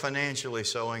many know financially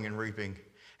sowing and reaping?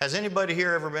 Has anybody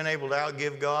here ever been able to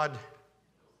outgive God?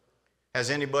 Has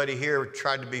anybody here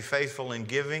tried to be faithful in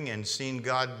giving and seen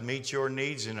God meet your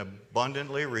needs and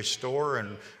abundantly restore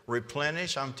and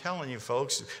replenish? I'm telling you,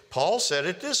 folks, Paul said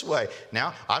it this way.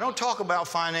 Now, I don't talk about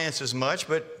finances much,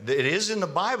 but it is in the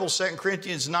Bible, 2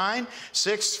 Corinthians 9,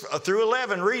 6 through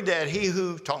 11. Read that. He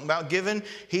who, talking about giving,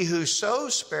 he who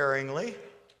sows sparingly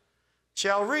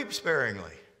shall reap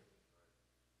sparingly.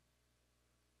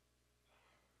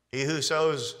 He who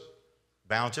sows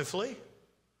bountifully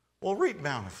will reap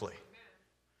bountifully.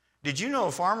 Did you know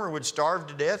a farmer would starve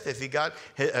to death if he got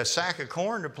a sack of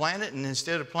corn to plant it, and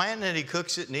instead of planting it, he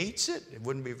cooks it and eats it? It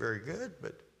wouldn't be very good,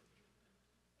 but...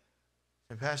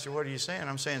 And Pastor, what are you saying?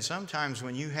 I'm saying sometimes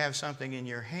when you have something in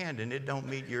your hand and it don't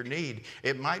meet your need,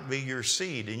 it might be your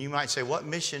seed. And you might say, what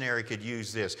missionary could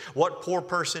use this? What poor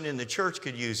person in the church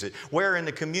could use it? Where in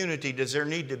the community does there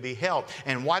need to be help?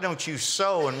 And why don't you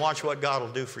sow and watch what God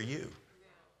will do for you?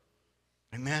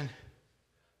 Amen.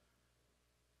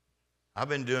 I've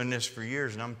been doing this for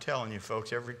years, and I'm telling you,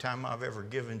 folks, every time I've ever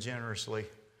given generously,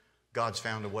 God's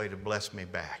found a way to bless me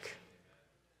back.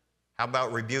 How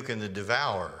about rebuking the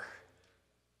devourer?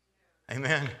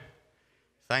 Amen.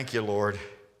 Thank you, Lord.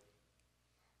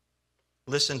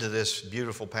 Listen to this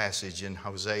beautiful passage in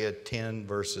Hosea 10,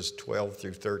 verses 12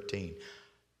 through 13.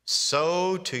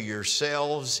 Sow to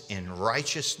yourselves in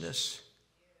righteousness,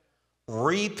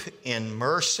 reap in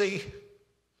mercy.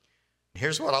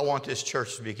 Here's what I want this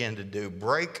church to begin to do.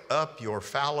 Break up your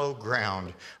fallow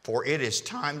ground, for it is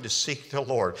time to seek the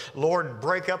Lord. Lord,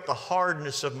 break up the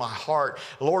hardness of my heart.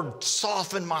 Lord,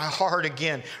 soften my heart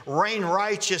again. Rain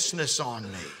righteousness on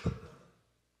me.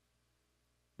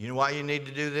 You know why you need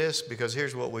to do this? Because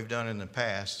here's what we've done in the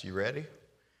past. You ready?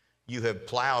 You have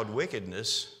plowed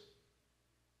wickedness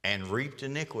and reaped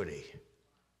iniquity.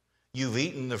 You've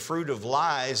eaten the fruit of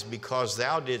lies because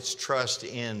thou didst trust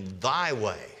in thy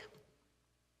way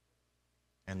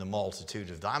and the multitude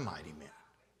of thy mighty men.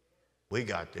 We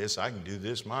got this. I can do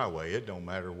this my way. It don't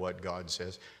matter what God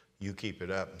says. You keep it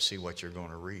up and see what you're going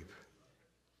to reap.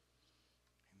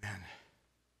 Amen.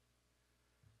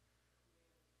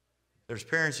 There's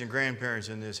parents and grandparents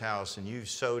in this house, and you've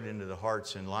sowed into the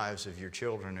hearts and lives of your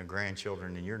children and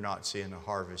grandchildren, and you're not seeing a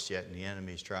harvest yet, and the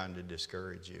enemy's trying to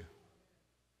discourage you.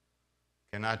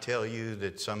 Can I tell you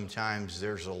that sometimes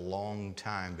there's a long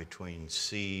time between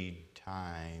seed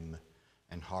time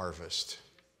and harvest?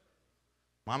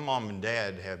 My mom and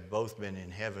dad have both been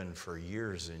in heaven for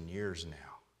years and years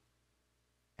now,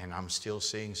 and I'm still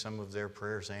seeing some of their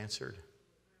prayers answered.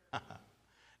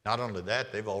 Not only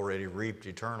that, they've already reaped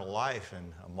eternal life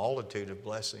and a multitude of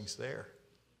blessings there.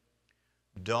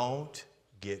 Don't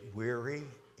get weary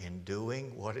in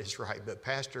doing what is right. But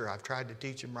Pastor, I've tried to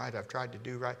teach them right. I've tried to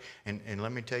do right. And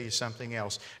let me tell you something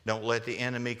else. Don't let the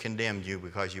enemy condemn you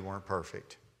because you weren't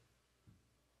perfect.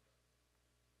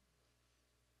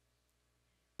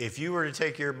 If you were to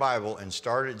take your Bible and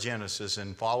start at Genesis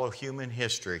and follow human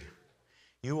history,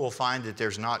 you will find that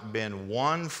there's not been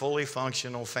one fully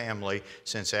functional family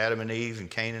since Adam and Eve and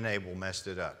Cain and Abel messed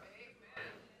it up.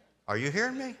 Are you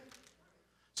hearing me?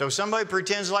 So somebody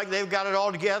pretends like they've got it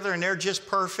all together and they're just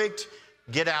perfect.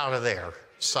 Get out of their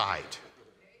sight.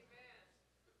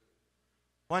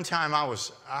 One time I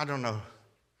was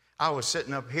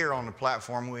sitting up here on the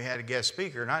platform. We had a guest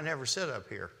speaker, and I never sit up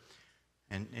here.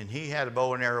 And he had a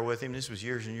bow and arrow with him. This was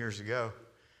years and years ago.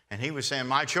 And he was saying,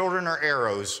 my children are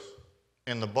arrows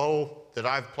in the bow that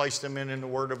I've placed them in the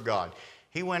Word of God.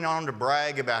 He went on to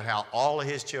brag about how all of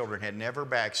his children had never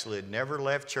backslid, never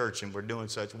left church, and were doing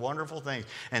such wonderful things.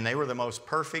 And they were the most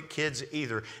perfect kids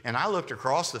either. And I looked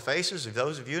across the faces of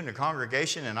those of you in the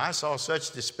congregation, and I saw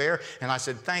such despair. And I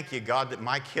said, thank you, God, that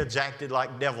my kids acted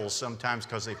like devils sometimes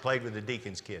because they played with the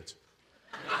deacon's kids.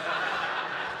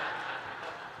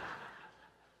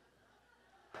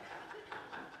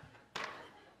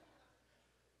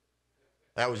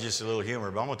 That was just a little humor,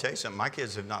 but I'm going to tell you something. My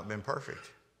kids have not been perfect.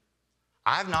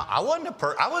 I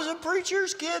was a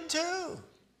preacher's kid too.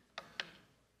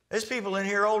 There's people in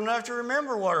here old enough to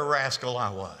remember what a rascal I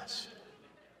was.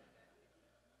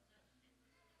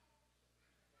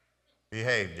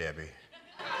 Behave, Debbie.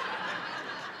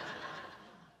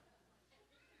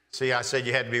 See, I said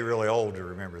you had to be really old to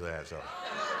remember that. So.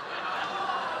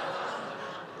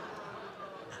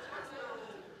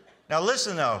 Now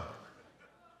listen though.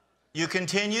 You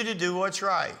continue to do what's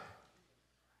right.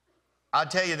 I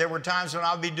tell you, there were times when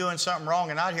I'd be doing something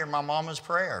wrong and I'd hear my mama's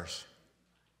prayers.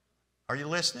 Are you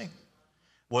listening?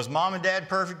 Was mom and dad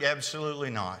perfect? Absolutely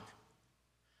not.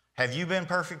 Have you been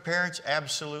perfect parents?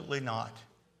 Absolutely not.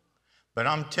 But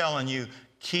I'm telling you,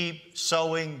 keep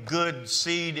sowing good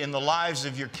seed in the lives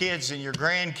of your kids and your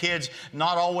grandkids.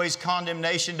 Not always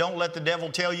condemnation. Don't let the devil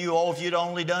tell you, oh, if you'd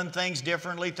only done things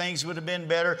differently, things would have been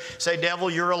better. Say, devil,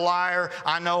 you're a liar.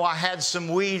 I know I had some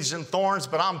weeds and thorns,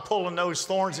 but I'm pulling those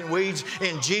thorns and weeds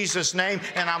in Jesus' name,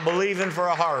 and I'm believing for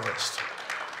a harvest.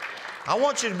 I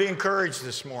want you to be encouraged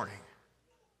this morning.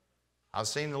 I've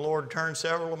seen the Lord turn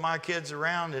several of my kids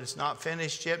around. It's not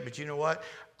finished yet, but you know what?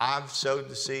 I've sowed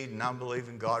the seed, and I'm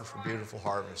believing God for beautiful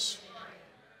harvests.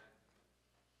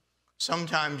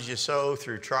 Sometimes you sow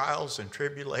through trials and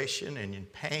tribulation and in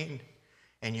pain,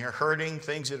 and you're hurting.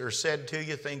 Things that are said to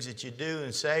you, things that you do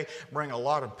and say bring a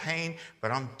lot of pain,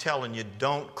 but I'm telling you,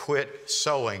 don't quit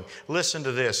sowing. Listen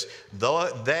to this.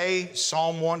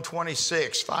 Psalm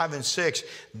 126, 5 and 6,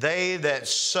 they that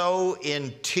sow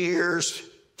in tears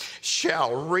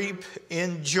shall reap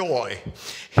in joy.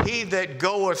 He that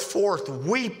goeth forth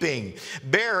weeping,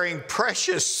 bearing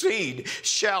precious seed,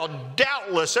 shall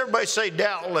doubtless, everybody say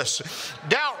doubtless,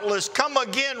 doubtless come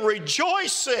again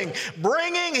rejoicing,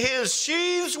 bringing his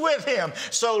sheaves with him.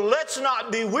 So let's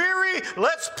not be weary.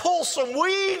 Let's pull some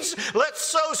weeds. Let's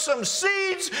sow some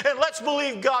seeds, and let's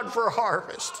believe God for a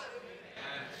harvest.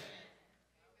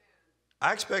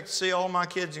 I expect to see all my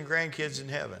kids and grandkids in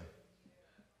heaven.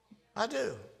 I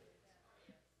do.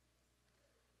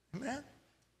 Amen.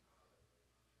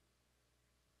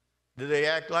 Do they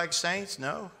act like saints?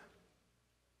 No.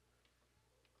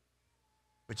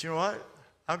 But you know what?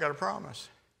 I've got a promise.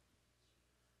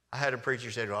 I had a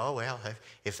preacher say, oh, well,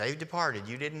 if they've departed,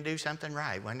 you didn't do something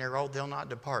right. When they're old, they'll not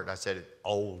depart. I said,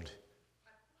 old.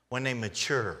 When they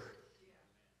mature.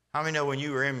 How many know when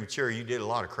you were immature, you did a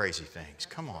lot of crazy things?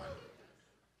 Come on.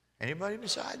 Anybody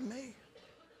beside me?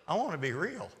 I want to be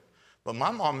real. But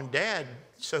my mom and dad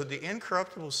sowed the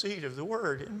incorruptible seed of the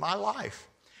Word in my life.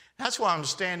 That's why I'm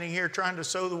standing here trying to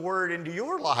sow the word into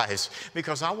your lives,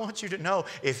 because I want you to know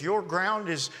if your ground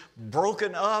is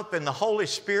broken up and the Holy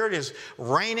Spirit is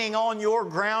raining on your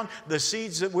ground, the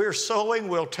seeds that we're sowing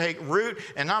will take root.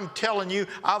 And I'm telling you,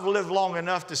 I've lived long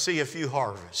enough to see a few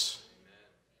harvests.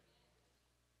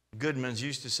 Goodmans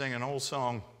used to sing an old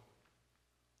song,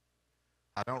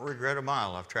 I don't regret a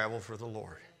mile I've traveled for the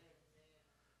Lord.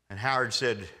 And Howard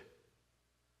said,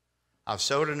 I've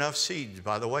sowed enough seeds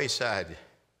by the wayside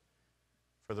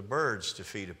for the birds to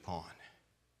feed upon.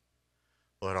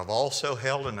 But I've also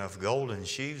held enough golden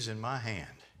sheaves in my hand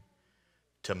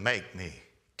to make me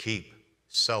keep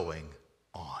sowing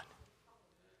on.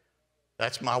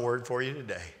 That's my word for you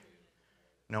today.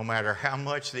 No matter how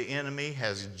much the enemy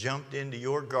has jumped into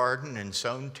your garden and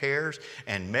sown tares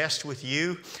and messed with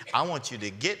you, I want you to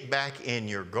get back in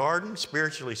your garden,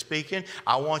 spiritually speaking.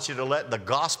 I want you to let the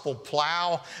gospel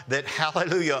plow that,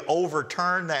 hallelujah,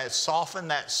 overturn that, soften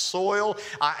that soil.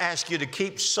 I ask you to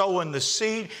keep sowing the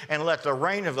seed and let the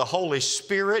rain of the Holy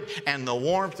Spirit and the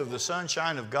warmth of the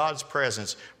sunshine of God's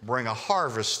presence bring a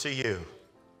harvest to you.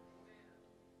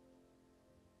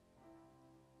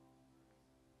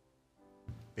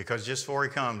 Because just before he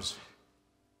comes,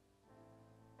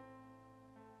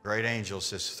 great angel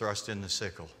says, thrust in the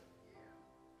sickle.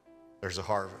 There's a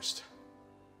harvest.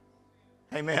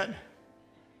 Amen.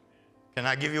 Can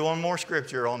I give you one more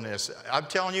scripture on this? I'm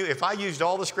telling you, if I used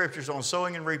all the scriptures on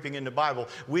sowing and reaping in the Bible,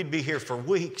 we'd be here for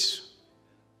weeks.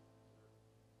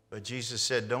 But Jesus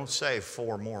said, don't save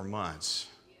 4 more months.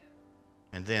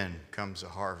 And then comes a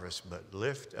harvest. But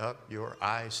lift up your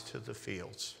eyes to the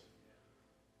fields.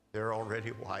 They're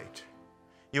already white.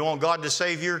 You want God to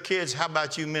save your kids? How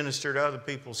about you minister to other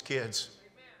people's kids?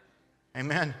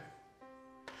 Amen.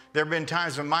 There have been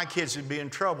times when my kids would be in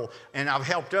trouble and I've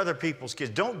helped other people's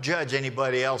kids. Don't judge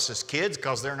anybody else's kids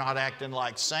because they're not acting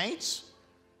like saints.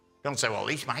 Don't say, well, at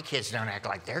least my kids don't act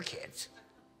like their kids.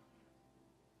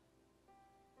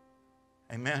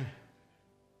 Amen.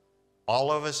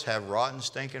 All of us have rotten,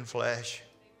 stinking flesh,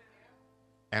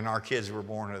 and our kids were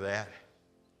born of that.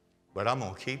 But I'm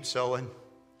going to keep sowing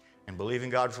and believing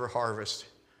God for harvest,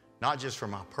 not just for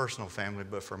my personal family,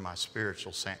 but for my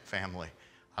spiritual family.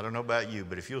 I don't know about you,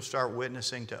 but if you'll start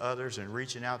witnessing to others and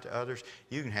reaching out to others,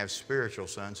 you can have spiritual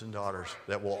sons and daughters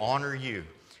that will honor you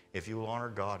if you will honor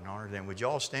God and honor them. Would you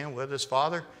all stand with us?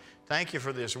 Father, thank you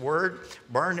for this word.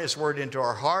 Burn this word into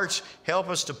our hearts. Help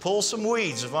us to pull some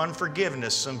weeds of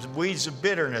unforgiveness, some weeds of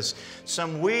bitterness,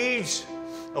 some weeds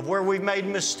of where we've made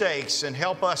mistakes, and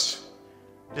help us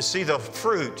to see the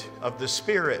fruit of the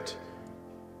Spirit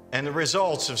and the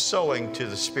results of sowing to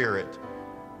the Spirit,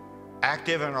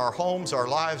 active in our homes, our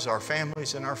lives, our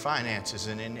families, and our finances,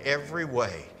 and in every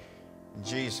way. In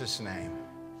Jesus' name.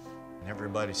 And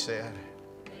everybody said,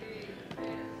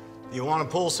 you want to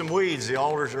pull some weeds, the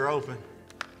altars are open.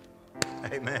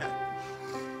 Amen.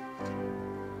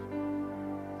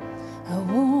 I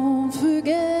won't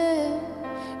forget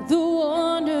the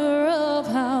wonder of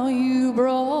how you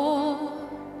brought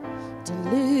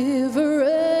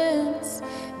deliverance,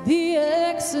 the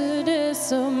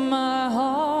exodus of my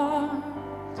heart.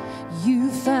 You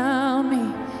found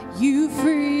me, you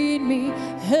freed me,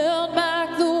 held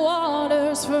back the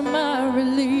waters for my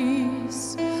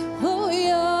release. Oh,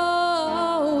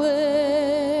 Yahweh,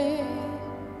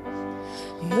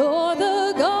 you're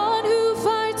the God who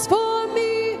fights for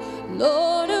me,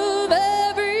 Lord of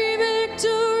every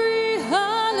victory.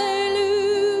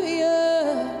 Hallelujah,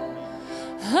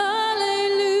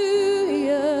 hallelujah.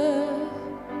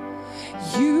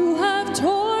 You have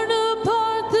torn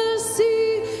apart the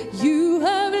sea, you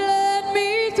have led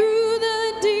me through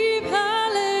the deep.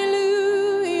 Hallelujah,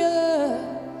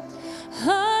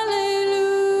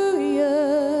 hallelujah.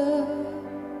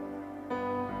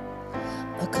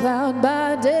 A cloud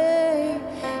by day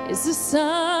is a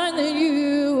sign that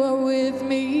you are with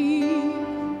me.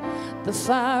 The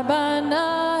fire by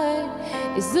night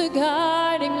is the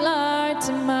guiding light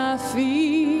to my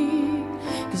feet.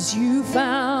 'Cause you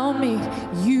found me,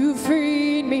 you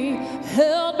freed me,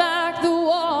 held back the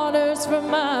waters for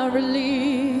my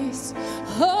release.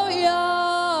 Oh,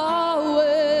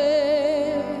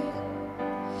 Yahweh,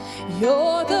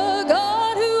 you're the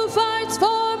God who fights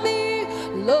for me,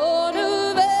 Lord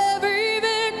of every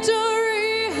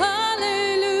victory.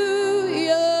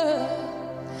 Hallelujah,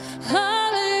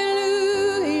 hallelujah.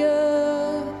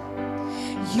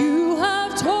 You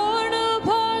have torn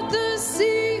apart the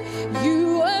sea,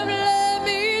 you have led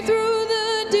me through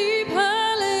the deep.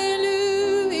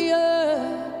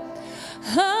 Hallelujah,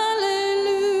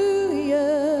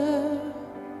 hallelujah.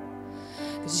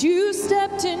 'Cause you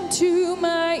stepped into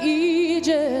my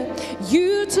Egypt,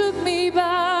 you took me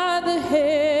by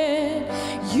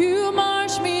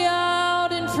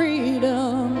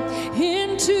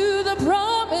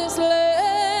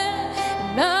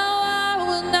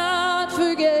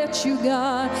forget you,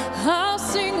 God. I'll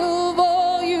sing of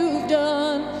all you've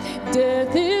done.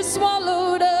 Death is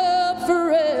swallowed up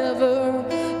forever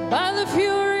by the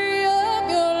fury of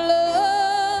your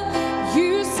love.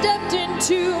 You stepped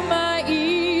into my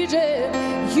Egypt.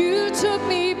 You took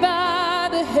me by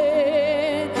the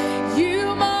hand.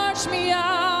 You marched me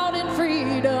out in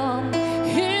freedom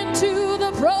into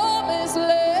the promised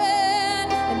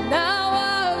land. And now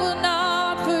I will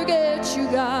not forget you,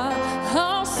 God.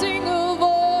 I'll sing of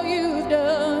all you've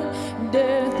done.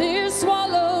 Death is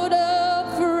swallowed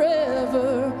up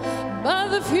forever by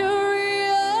the fury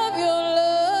of your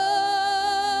love.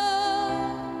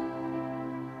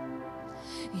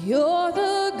 You're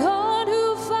the God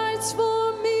who fights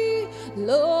for me,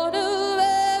 Lord of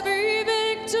every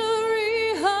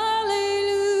victory.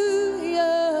 Hallelujah,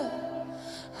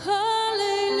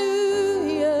 hallelujah.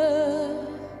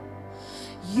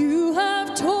 You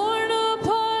have torn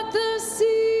apart the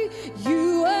sea.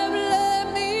 You have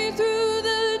led me through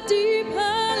the deep.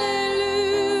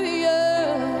 Hallelujah,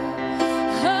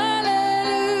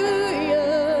 hallelujah.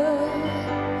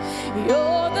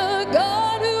 You're the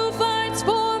God who fights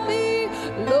for me,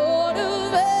 Lord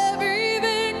of every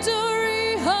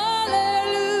victory.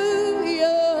 Hallelujah,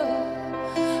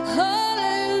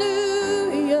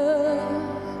 hallelujah.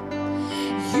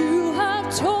 You have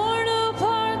torn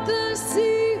apart the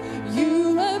sea.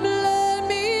 You have led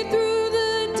me through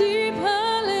the deep.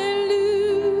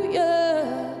 Hallelujah,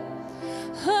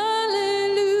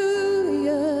 hallelujah.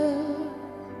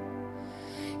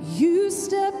 You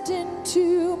stepped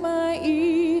into my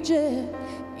Egypt.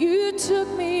 You took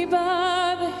me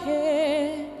by the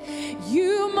hand.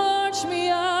 You marched me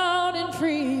out in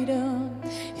freedom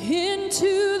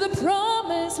into the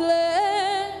promised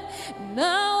land.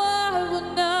 Now I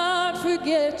will not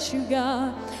forget you,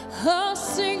 God. I'll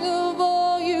sing of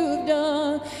all you've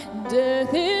done.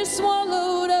 Death is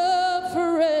swallowed up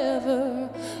forever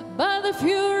by the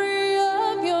fury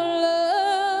of your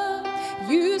love.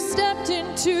 You stepped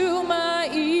into my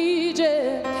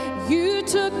Egypt. You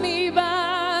took me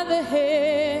by the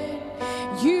hand.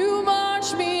 You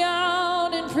marched me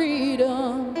out in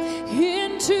freedom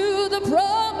into the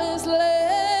promised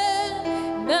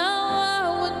land. Now I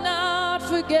will not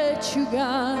forget you,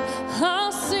 God.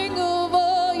 I'll sing of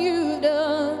all you've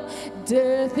done.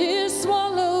 Death is